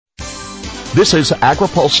This is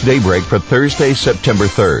AgriPulse Daybreak for Thursday, September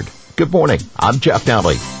 3rd. Good morning. I'm Jeff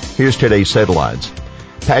Nally. Here's today's headlines.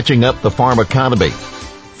 Patching up the farm economy.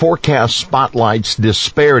 Forecast spotlights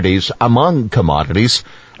disparities among commodities,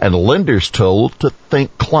 and lenders told to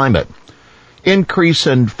think climate. Increase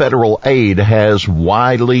in federal aid has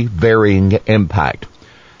widely varying impact.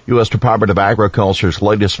 U.S. Department of Agriculture's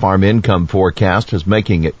latest farm income forecast is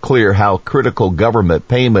making it clear how critical government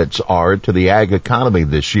payments are to the ag economy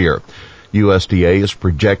this year. USDA is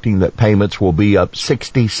projecting that payments will be up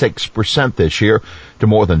 66% this year to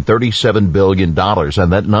more than $37 billion,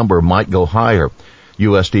 and that number might go higher.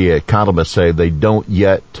 USDA economists say they don't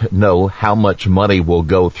yet know how much money will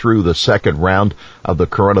go through the second round of the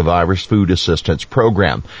coronavirus food assistance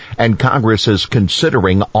program, and Congress is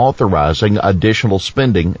considering authorizing additional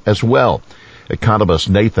spending as well. Economist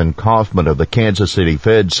Nathan Kaufman of the Kansas City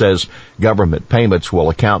Fed says government payments will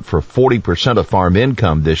account for 40% of farm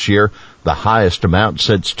income this year, the highest amount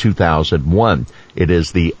since 2001. It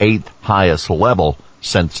is the eighth highest level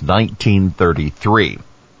since 1933.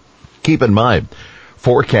 Keep in mind,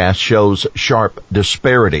 forecast shows sharp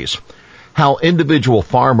disparities. How individual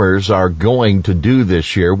farmers are going to do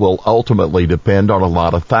this year will ultimately depend on a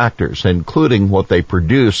lot of factors, including what they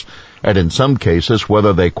produce and in some cases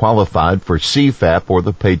whether they qualified for CFAP or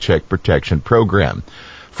the Paycheck Protection Program.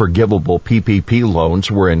 Forgivable PPP loans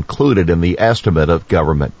were included in the estimate of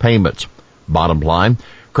government payments. Bottom line,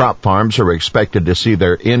 crop farms are expected to see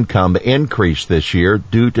their income increase this year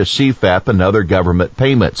due to CFAP and other government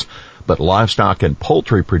payments, but livestock and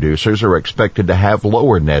poultry producers are expected to have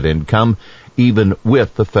lower net income even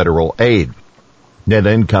with the federal aid. Net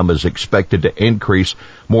income is expected to increase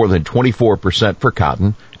more than 24% for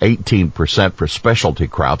cotton, 18% for specialty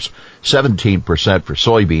crops, 17% for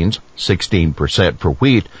soybeans, 16% for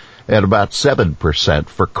wheat, and about 7%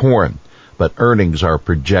 for corn. But earnings are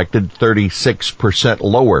projected 36%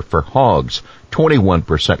 lower for hogs,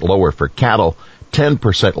 21% lower for cattle,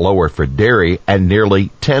 10% lower for dairy, and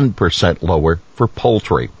nearly 10% lower for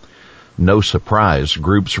poultry. No surprise,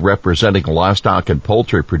 groups representing livestock and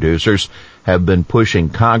poultry producers have been pushing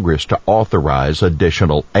Congress to authorize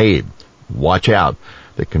additional aid. Watch out.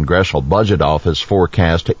 The Congressional Budget Office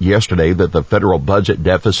forecast yesterday that the federal budget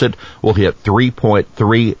deficit will hit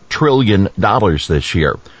 $3.3 trillion this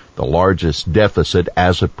year, the largest deficit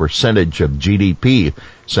as a percentage of GDP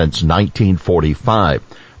since 1945.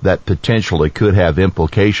 That potentially could have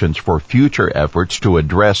implications for future efforts to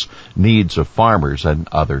address needs of farmers and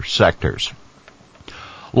other sectors.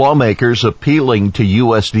 Lawmakers appealing to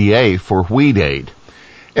USDA for wheat aid.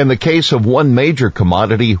 In the case of one major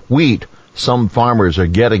commodity, wheat, some farmers are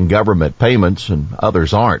getting government payments and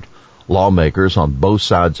others aren't. Lawmakers on both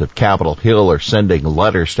sides of Capitol Hill are sending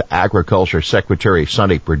letters to Agriculture Secretary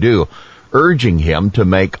Sonny Perdue urging him to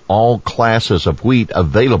make all classes of wheat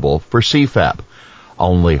available for CFAP.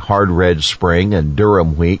 Only hard red spring and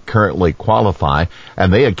durum wheat currently qualify,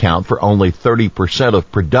 and they account for only 30%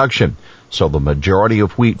 of production. So the majority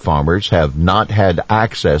of wheat farmers have not had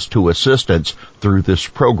access to assistance through this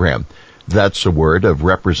program. That's the word of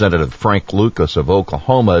Representative Frank Lucas of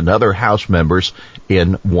Oklahoma and other House members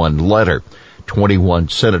in one letter. 21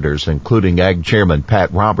 senators, including Ag Chairman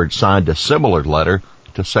Pat Roberts, signed a similar letter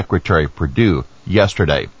to Secretary Perdue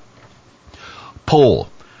yesterday. Poll.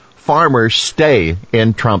 Farmers stay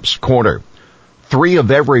in Trump's corner. 3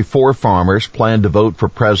 of every 4 farmers plan to vote for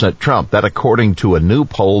President Trump. That according to a new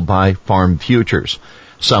poll by Farm Futures.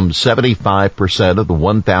 Some 75% of the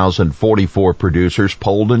 1,044 producers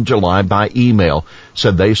polled in July by email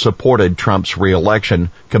said they supported Trump's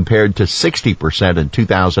reelection, compared to 60% in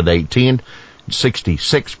 2018 and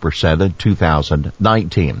 66% in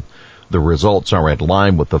 2019. The results are in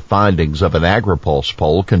line with the findings of an AgriPulse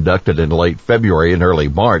poll conducted in late February and early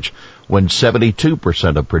March, when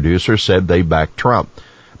 72% of producers said they backed Trump.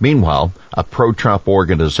 Meanwhile, a pro-Trump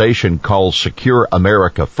organization called Secure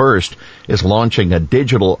America First is launching a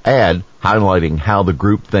digital ad highlighting how the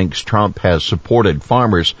group thinks Trump has supported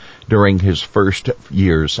farmers during his first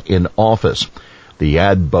years in office. The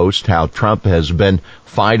ad boasts how Trump has been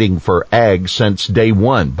fighting for ag since day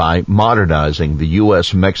one by modernizing the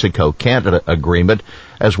U.S.-Mexico-Canada agreement,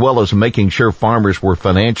 as well as making sure farmers were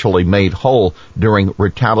financially made whole during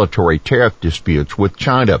retaliatory tariff disputes with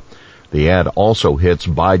China. The ad also hits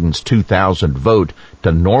Biden's 2000 vote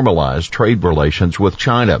to normalize trade relations with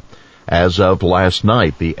China. As of last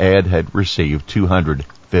night, the ad had received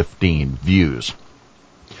 215 views.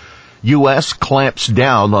 U.S. clamps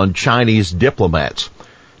down on Chinese diplomats.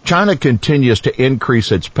 China continues to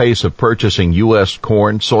increase its pace of purchasing U.S.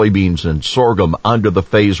 corn, soybeans, and sorghum under the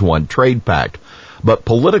Phase 1 trade pact. But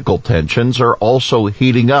political tensions are also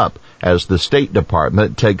heating up as the State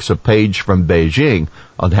Department takes a page from Beijing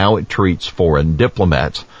on how it treats foreign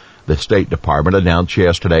diplomats. The State Department announced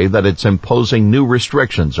yesterday that it's imposing new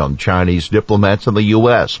restrictions on Chinese diplomats in the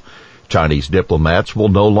U.S. Chinese diplomats will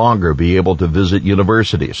no longer be able to visit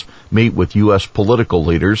universities, meet with U.S. political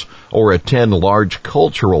leaders, or attend large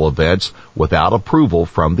cultural events without approval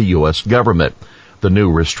from the U.S. government. The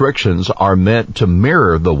new restrictions are meant to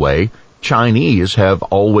mirror the way Chinese have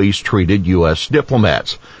always treated U.S.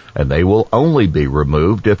 diplomats, and they will only be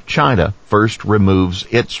removed if China first removes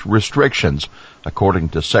its restrictions, according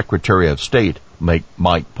to Secretary of State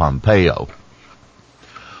Mike Pompeo.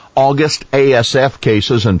 August ASF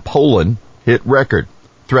cases in Poland hit record,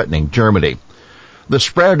 threatening Germany. The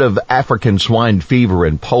spread of African swine fever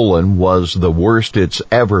in Poland was the worst it's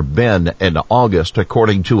ever been in August,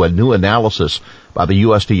 according to a new analysis by the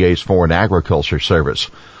USDA's Foreign Agriculture Service.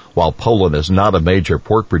 While Poland is not a major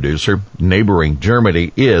pork producer, neighboring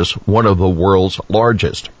Germany is one of the world's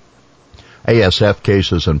largest. ASF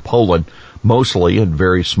cases in Poland, mostly in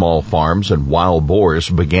very small farms and wild boars,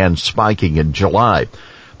 began spiking in July.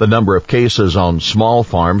 The number of cases on small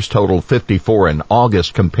farms totaled 54 in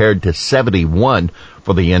August compared to 71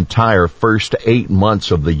 for the entire first 8 months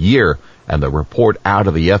of the year, and the report out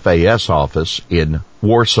of the FAS office in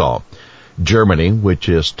Warsaw. Germany, which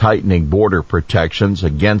is tightening border protections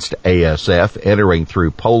against ASF entering through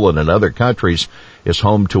Poland and other countries, is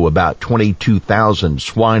home to about 22,000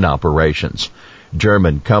 swine operations.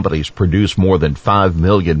 German companies produce more than 5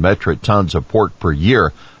 million metric tons of pork per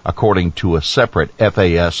year, according to a separate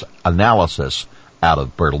FAS analysis out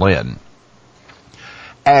of Berlin.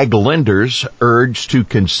 Ag lenders urged to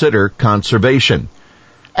consider conservation.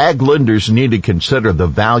 Ag lenders need to consider the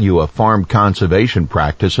value of farm conservation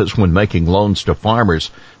practices when making loans to farmers,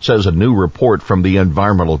 says a new report from the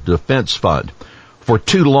Environmental Defense Fund. For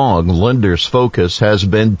too long, lenders' focus has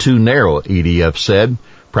been too narrow, EDF said.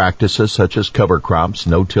 Practices such as cover crops,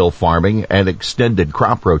 no-till farming, and extended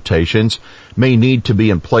crop rotations may need to be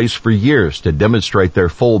in place for years to demonstrate their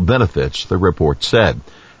full benefits, the report said.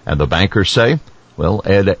 And the bankers say? Well,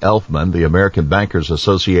 Ed Elfman, the American Bankers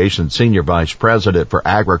Association Senior Vice President for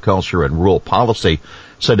Agriculture and Rural Policy,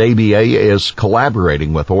 said ABA is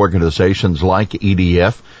collaborating with organizations like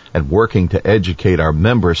EDF and working to educate our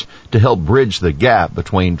members to help bridge the gap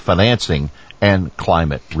between financing and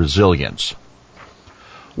climate resilience.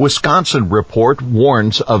 Wisconsin report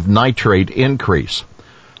warns of nitrate increase.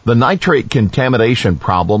 The nitrate contamination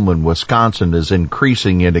problem in Wisconsin is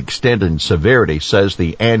increasing in extent and severity, says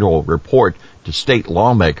the annual report to state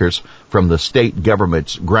lawmakers from the state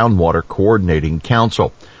government's Groundwater Coordinating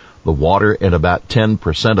Council. The water in about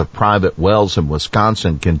 10% of private wells in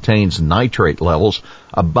Wisconsin contains nitrate levels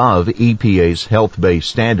above EPA's health-based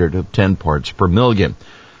standard of 10 parts per million.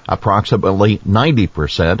 Approximately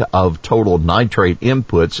 90% of total nitrate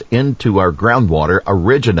inputs into our groundwater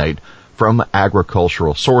originate from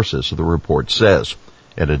agricultural sources, the report says.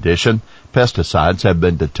 In addition, pesticides have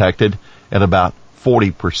been detected in about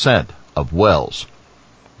 40% of wells.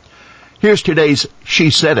 Here's today's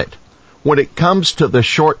She Said It. When it comes to the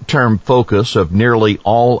short-term focus of nearly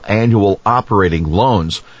all annual operating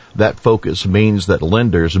loans, that focus means that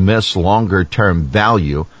lenders miss longer-term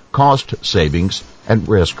value, cost savings, and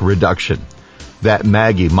risk reduction. That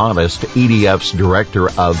Maggie Modest, EDF's Director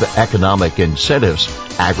of Economic Incentives,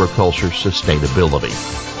 Agriculture Sustainability.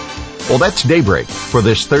 Well, that's Daybreak for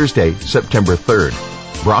this Thursday, September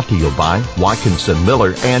 3rd. Brought to you by Watkinson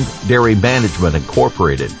Miller and Dairy Management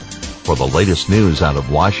Incorporated. For the latest news out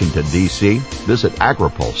of Washington, D.C., visit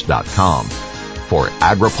agripulse.com. For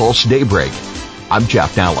AgriPulse Daybreak, I'm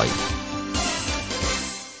Jeff Nally.